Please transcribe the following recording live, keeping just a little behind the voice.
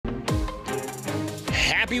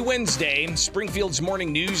Happy Wednesday, Springfield's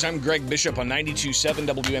Morning News. I'm Greg Bishop on 92.7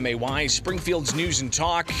 WMAY, Springfield's News and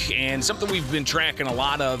Talk. And something we've been tracking a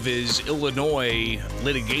lot of is Illinois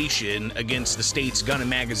litigation against the state's gun and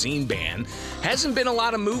magazine ban. Hasn't been a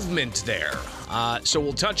lot of movement there. So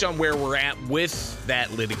we'll touch on where we're at with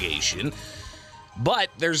that litigation. But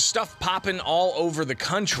there's stuff popping all over the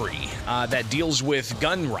country that deals with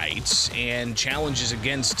gun rights and challenges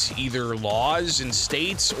against either laws in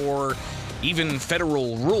states or even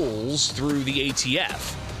federal rules through the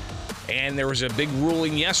ATF. And there was a big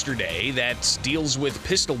ruling yesterday that deals with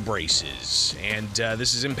pistol braces. And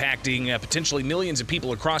this is impacting potentially millions of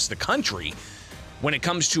people across the country when it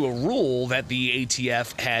comes to a rule that the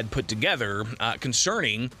ATF had put together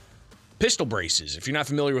concerning pistol braces. If you're not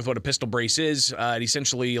familiar with what a pistol brace is, it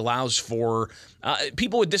essentially allows for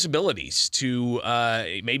people with disabilities to,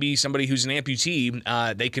 maybe somebody who's an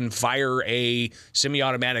amputee, they can fire a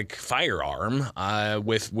semi-automatic firearm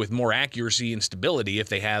with more accuracy and stability if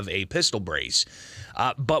they have a pistol brace.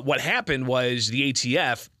 But what happened was the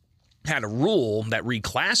ATF had a rule that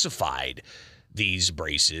reclassified these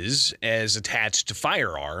braces as attached to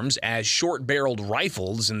firearms as short-barreled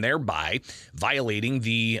rifles, and thereby violating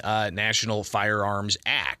the National Firearms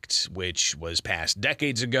Act, which was passed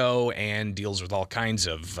decades ago and deals with all kinds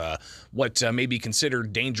of what may be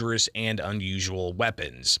considered dangerous and unusual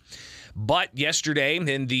weapons. But yesterday,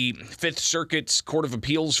 in the Fifth Circuit's Court of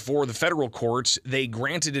Appeals for the federal courts, they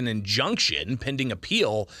granted an injunction pending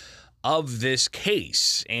appeal of this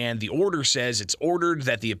case, and the order says it's ordered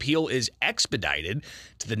that the appeal is expedited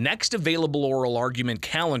to the next available oral argument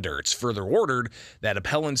calendar. It's further ordered that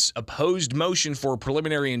appellant's opposed motion for a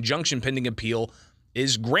preliminary injunction pending appeal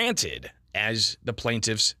is granted as the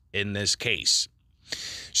plaintiffs in this case.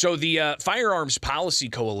 So the Firearms Policy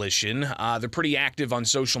Coalition, they're pretty active on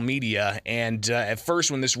social media, and at first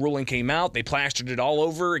when this ruling came out, they plastered it all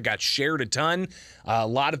over. It got shared a ton. A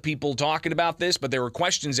lot of people talking about this, but there were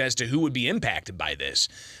questions as to who would be impacted by this.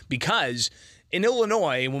 Because in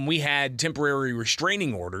Illinois, when we had temporary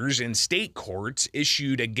restraining orders in state courts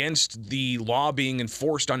issued against the law being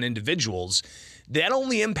enforced on individuals, that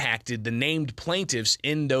only impacted the named plaintiffs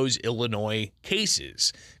in those Illinois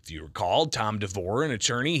cases. If you recall, Tom DeVore, an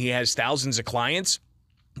attorney, he has thousands of clients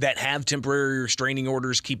that have temporary restraining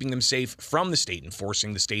orders keeping them safe from the state,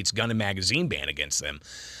 enforcing the state's gun and magazine ban against them.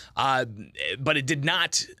 But it did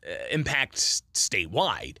not impact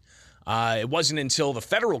statewide. It wasn't until the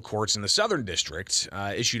federal courts in the Southern District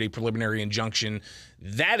issued a preliminary injunction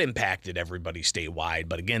that impacted everybody statewide.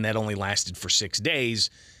 But again, that only lasted for 6 days,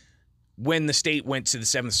 when the state went to the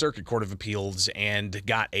Seventh Circuit Court of Appeals and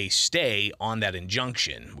got a stay on that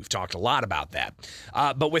injunction. We've talked a lot about that.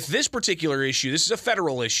 But with this particular issue, this is a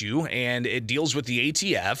federal issue, and it deals with the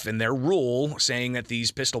ATF and their rule saying that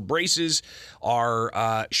these pistol braces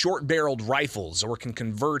are short-barreled rifles, or can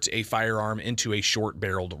convert a firearm into a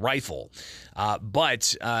short-barreled rifle.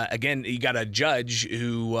 But again, you got a judge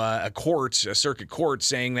who, a circuit court,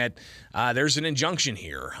 saying that there's an injunction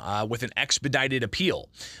here with an expedited appeal.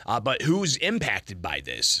 But who's impacted by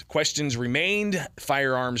this? Questions remained.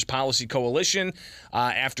 Firearms Policy Coalition,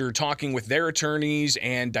 after talking with their attorneys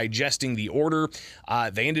and digesting the order,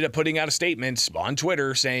 they ended up putting out a statement on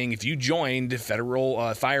Twitter saying if you joined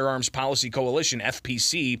Federal Firearms Policy Coalition,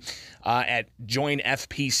 FPC, at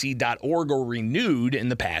joinfpc.org or renewed in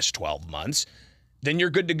the past 12 months, then you're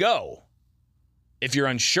good to go. If you're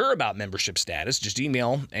unsure about membership status, just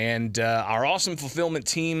email, and our awesome fulfillment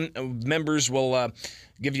team members will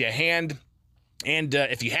give you a hand. And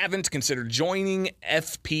if you haven't, consider joining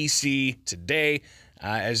FPC today,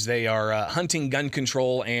 as they are hunting gun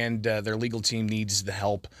control, and their legal team needs the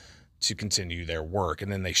help to continue their work.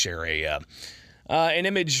 And then they share an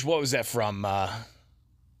image. What was that from?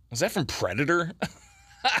 Was that from Predator?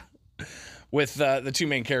 With the two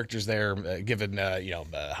main characters there giving,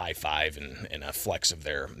 a high five and a flex of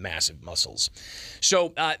their massive muscles.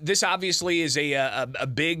 So this obviously is a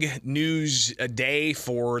big news day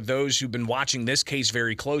for those who've been watching this case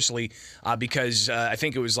very closely, because I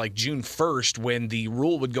think it was like June 1st when the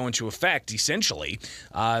rule would go into effect, essentially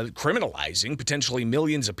criminalizing potentially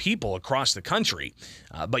millions of people across the country.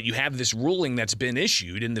 But you have this ruling that's been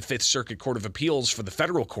issued in the Fifth Circuit Court of Appeals for the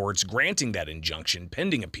federal courts granting that injunction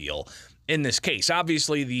pending appeal in this case.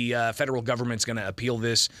 Obviously, the federal government's going to appeal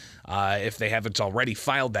this if they haven't already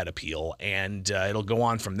filed that appeal, and it'll go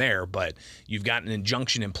on from there. But you've got an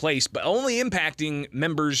injunction in place, but only impacting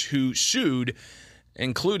members who sued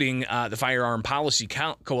including the Firearm Policy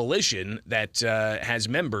Coalition that has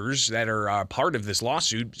members that are part of this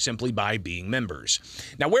lawsuit simply by being members.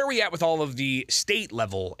 Now, where are we at with all of the state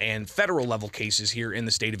level and federal level cases here in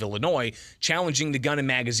the state of Illinois challenging the gun and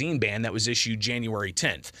magazine ban that was issued January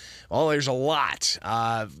 10th? Well, there's a lot.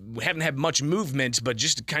 We haven't had much movement, but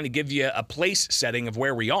just to kind of give you a place setting of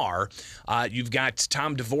where we are, you've got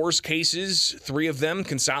Tom DeVore's cases, 3 of them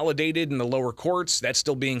consolidated in the lower courts. That's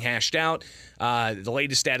still being hashed out. The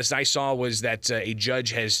latest status I saw was that a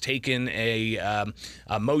judge has taken a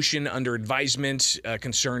motion under advisement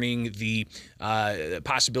concerning the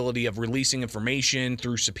possibility of releasing information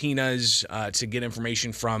through subpoenas to get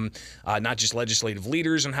information from not just legislative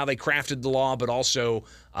leaders on how they crafted the law, but also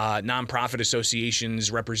nonprofit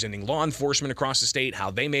associations representing law enforcement across the state,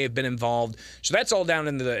 how they may have been involved. So that's all down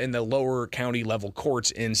in the lower county level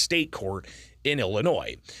courts in state court in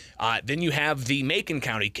Illinois. Then you have the Macon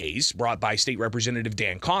County case brought by State Representative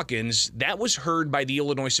Dan Calkins. That was heard by the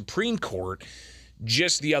Illinois Supreme Court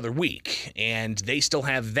just the other week, and they still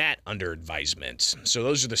have that under advisement. So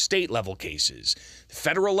those are the state level cases. The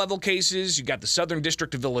federal level cases, you've got the Southern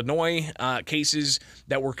District of Illinois cases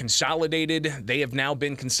that were consolidated. They have now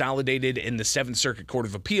been consolidated in the 7th Circuit Court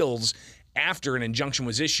of Appeals after an injunction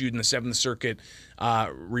was issued, and the 7th Circuit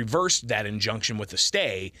reversed that injunction with a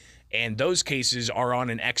stay. And those cases are on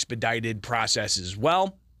an expedited process as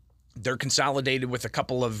well. They're consolidated with a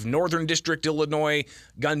couple of Northern District Illinois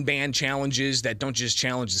gun ban challenges that don't just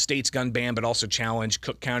challenge the state's gun ban, but also challenge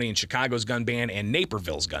Cook County and Chicago's gun ban and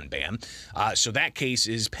Naperville's gun ban. So that case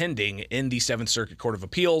is pending in the 7th Circuit Court of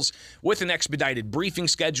Appeals with an expedited briefing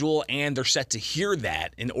schedule, and they're set to hear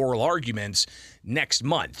that in oral arguments next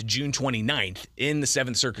month, June 29th, in the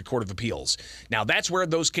 7th Circuit Court of Appeals. Now, that's where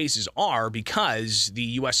those cases are because the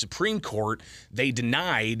U.S. Supreme Court, they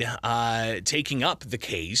denied taking up the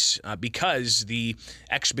case because the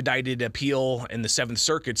expedited appeal in the 7th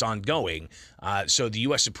Circuit's ongoing. So the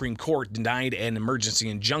U.S. Supreme Court denied an emergency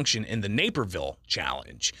injunction in the Naperville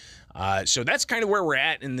challenge. So that's kind of where we're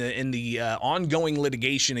at in the ongoing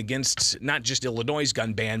litigation against not just Illinois'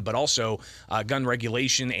 gun ban, but also gun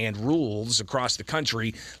regulation and rules across the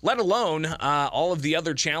country, let alone all of the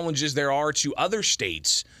other challenges there are to other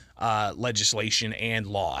states' legislation and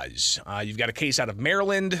laws. You've got a case out of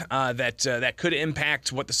Maryland that could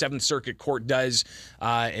impact what the 7th Circuit Court does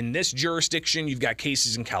in this jurisdiction. You've got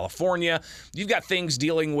cases in California. You've got things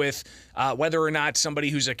dealing with whether or not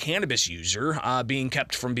somebody who's a cannabis user being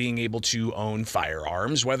kept from being able to own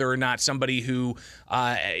firearms, whether or not somebody who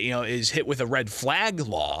is hit with a red flag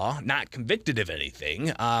law, not convicted of anything,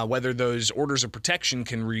 whether those orders of protection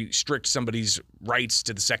can restrict somebody's rights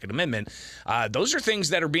to the Second Amendment. Those are things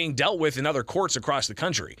that are being dealt with in other courts across the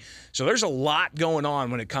country. So there's a lot going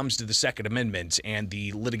on when it comes to the Second Amendment and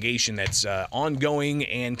the litigation that's ongoing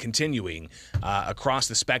and continuing across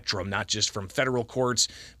the spectrum, not just from federal courts,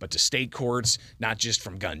 but to state courts, not just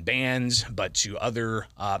from gun bans, but to other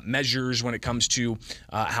measures when it comes to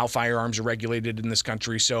how firearms are regulated in this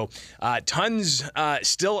country. So tons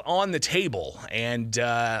still on the table. And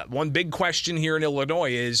one big question here in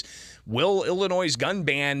Illinois is, will Illinois' gun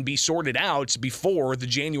ban be sorted out before the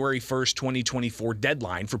January 1st, 2024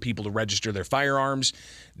 deadline for people to register their firearms?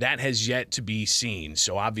 That has yet to be seen.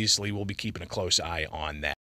 So obviously we'll be keeping a close eye on that.